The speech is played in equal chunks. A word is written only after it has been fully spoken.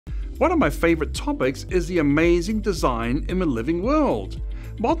One of my favorite topics is the amazing design in the living world.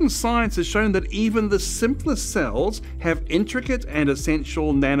 Modern science has shown that even the simplest cells have intricate and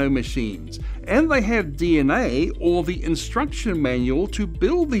essential nano-machines, and they have DNA, or the instruction manual, to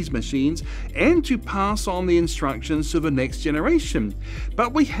build these machines and to pass on the instructions to the next generation.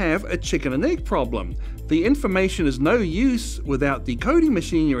 But we have a chicken and egg problem. The information is no use without decoding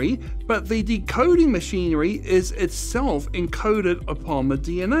machinery, but the decoding machinery is itself encoded upon the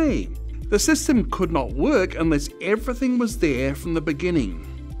DNA. The system could not work unless everything was there from the beginning.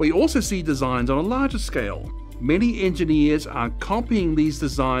 We also see designs on a larger scale. Many engineers are copying these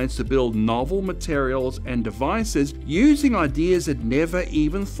designs to build novel materials and devices using ideas they'd never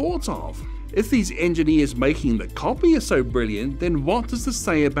even thought of. If these engineers making the copy are so brilliant, then what does this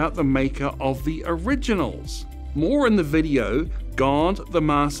say about the maker of the originals? More in the video, God the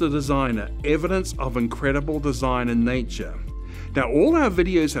Master Designer, Evidence of Incredible Design in Nature. Now, all our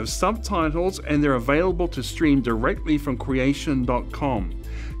videos have subtitles and they're available to stream directly from creation.com.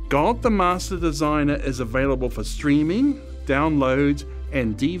 God the Master Designer is available for streaming, download,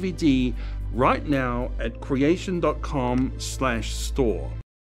 and DVD right now at creation.com/store.